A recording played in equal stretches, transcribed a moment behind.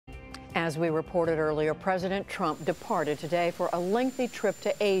As we reported earlier, President Trump departed today for a lengthy trip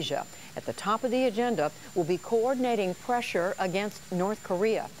to Asia. At the top of the agenda will be coordinating pressure against North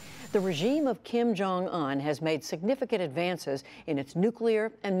Korea. The regime of Kim Jong-un has made significant advances in its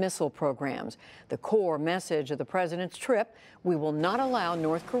nuclear and missile programs. The core message of the president's trip: we will not allow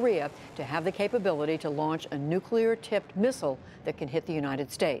North Korea to have the capability to launch a nuclear-tipped missile that can hit the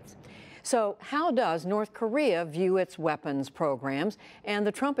United States. So how does North Korea view its weapons programs and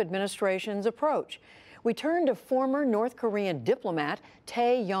the Trump administration's approach? We turn to former North Korean diplomat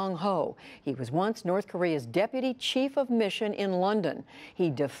Tae Yong-ho. He was once North Korea's deputy chief of mission in London. He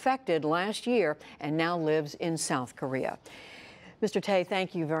defected last year and now lives in South Korea. Mr. Tae,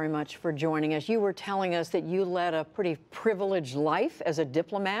 thank you very much for joining us. You were telling us that you led a pretty privileged life as a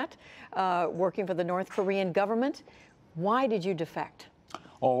diplomat working for the North Korean government. Why did you defect?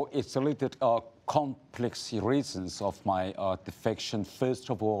 Oh, it's a little complex reasons of my defection. First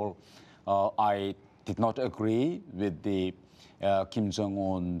of all, I did not agree with the Kim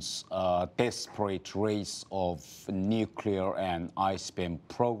Jong-un's desperate race of nuclear and ICBM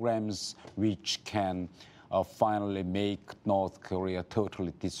programs, which can finally make North Korea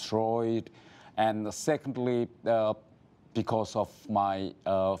totally destroyed. And secondly, because of my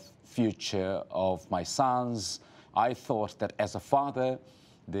future of my sons, I thought that as a father,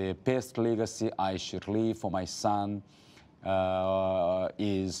 the best legacy I should leave for my son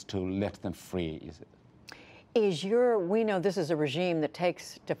is to let them free. We know this is a regime that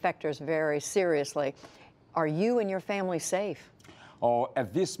takes defectors very seriously. Are you and your family safe? Oh,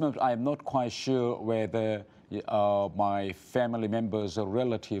 at this moment, I'm not quite sure whether my family members or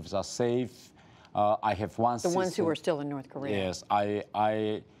relatives are safe. I have one sister. The ones who are still in North Korea? Yes,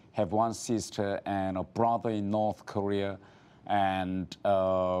 I have one sister and a brother in North Korea. And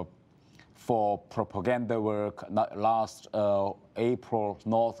for propaganda work, last April,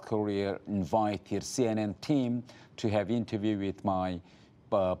 North Korea invited CNN team to have interview with my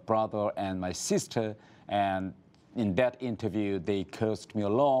brother and my sister. And in that interview, they cursed me a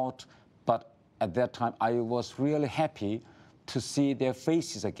lot. But at that time, I was really happy to see their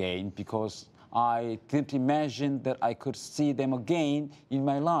faces again, because I didn't imagine that I could see them again in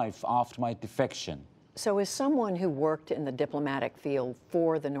my life after my defection. So as someone who worked in the diplomatic field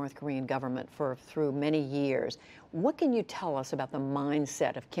for the North Korean government through many years, what can you tell us about the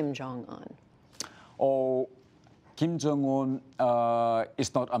mindset of Kim Jong-un? Oh, Kim Jong-un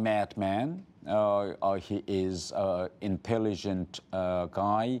is not a madman. He is an intelligent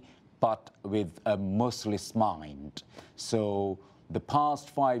guy, but with a merciless mind. So the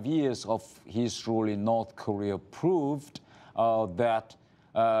past 5 years of his rule in North Korea proved that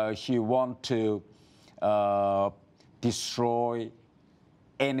he wants to destroy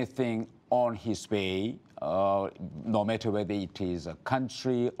anything on his way, no matter whether it is a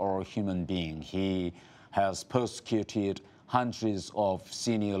country or a human being. He has persecuted hundreds of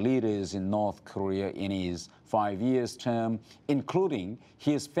senior leaders in North Korea in his 5-year term, including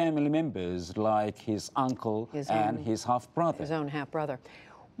his family members like his uncle and his half-brother. His own half-brother.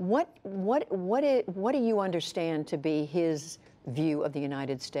 What do you understand to be his view of the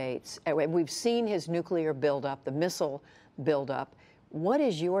United States? We've seen his nuclear buildup, the missile buildup. What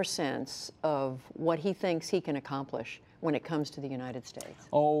is your sense of what he thinks he can accomplish when it comes to the United States?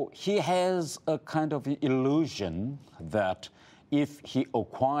 Oh, he has a kind of illusion that if he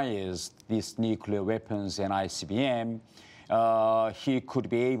acquires these nuclear weapons and ICBM, he could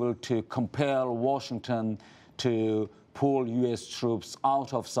be able to compel Washington to pull U.S. troops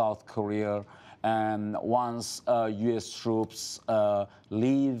out of South Korea. And once U.S. troops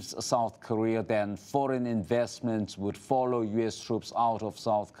leaves South Korea, then foreign investments would follow U.S. troops out of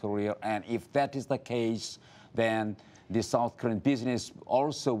South Korea. And if that is the case, then the South Korean business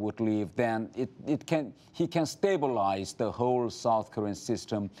also would leave. Then he can stabilize the whole South Korean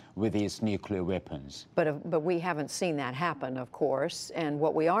system with his nuclear weapons. But we haven't seen that happen, of course. And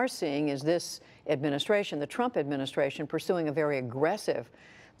what we are seeing is this administration, the Trump administration, pursuing a very aggressive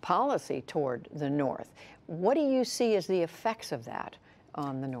policy toward the North. What do you see as the effects of that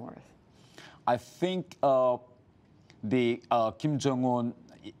on the North? I think the Kim Jong-un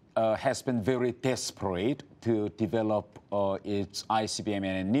has been very desperate to develop its ICBM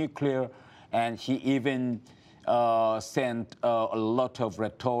and nuclear, and he even sent a lot of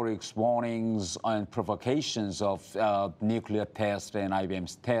rhetorics, warnings, and provocations of nuclear tests and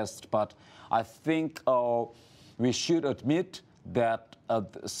ICBM tests. But I think we should admit that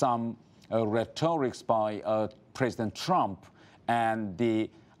some rhetorics by President Trump and the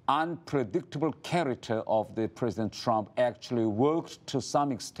unpredictable character of the President Trump actually worked to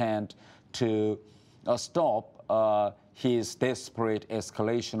some extent to stop his desperate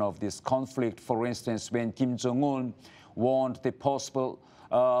escalation of this conflict. For instance, when Kim Jong-un warned the possible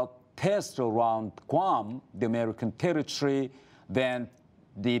test around Guam, the American territory, then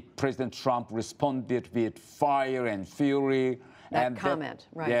President Trump responded with fire and fury. That comment,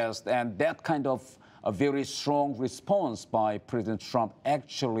 right. Yes, and that kind of a very strong response by President Trump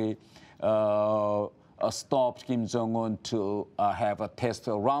actually stopped Kim Jong-un to have a test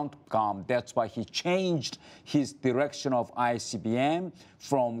around Guam. That's why he changed his direction of ICBM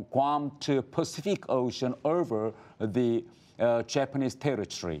from Guam to Pacific Ocean over the Japanese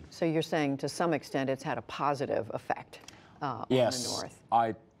territory. So you're saying to some extent it's had a positive effect on the North? Yes,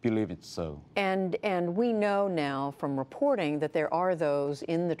 I believe it's so. And we know now from reporting that there are those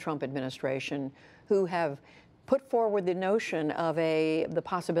in the Trump administration who have put forward the notion of the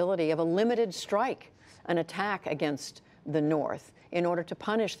possibility of a limited strike, an attack against the North in order to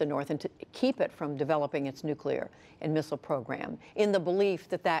punish the North and to keep it from developing its nuclear and missile program, in the belief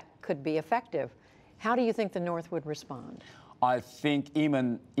that that could be effective. How do you think the North would respond? I think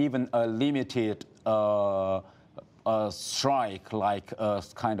even a limited strike, like a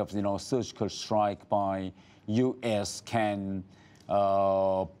kind of surgical strike by U.S. can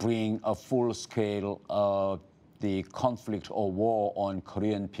bring a full-scale the conflict or war on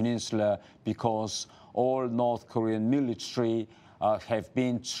Korean Peninsula, because all North Korean military have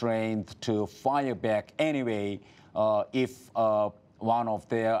been trained to fire back anyway if one of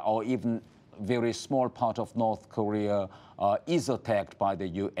their, or even very small part of North Korea is attacked by the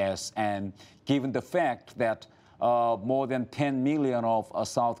U.S. And given the fact that more than 10 million of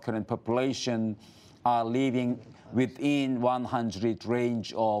South Korean population are living within 100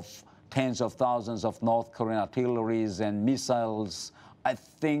 range of tens of thousands of North Korean artilleries and missiles, I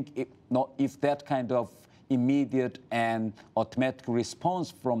think if that kind of immediate and automatic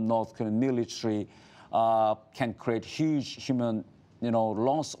response from North Korean military can create huge human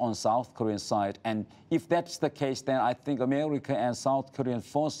loss on South Korean side. And if that's the case, then I think America and South Korean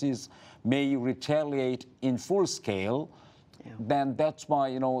forces may retaliate in full scale. Yeah. Then that's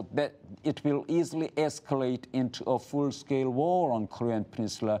why, that it will easily escalate into a full-scale war on Korean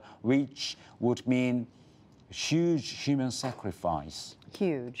Peninsula, which would mean huge human sacrifice.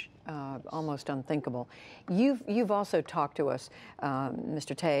 Huge, almost unthinkable. You've also talked to us,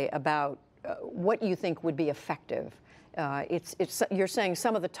 Mr. Tae, about what you think would be effective. You're saying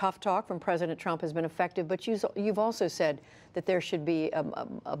some of the tough talk from President Trump has been effective, but you've also said that there should be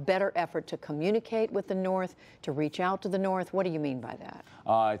a better effort to communicate with the North, to reach out to the North. What do you mean by that?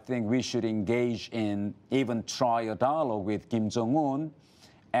 I think we should engage in, even try a dialogue with Kim Jong-un,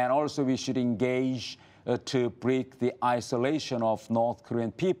 and also we should engage to break the isolation of North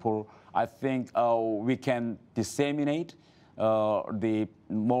Korean people. I think we can disseminate the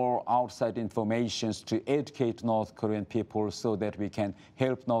more outside information to educate North Korean people so that we can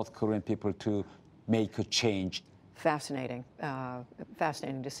help North Korean people to make a change. Fascinating.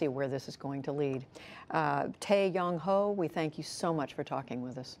 Fascinating to see where this is going to lead. Tae Yong-ho, we thank you so much for talking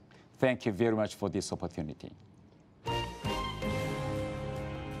with us. Thank you very much for this opportunity.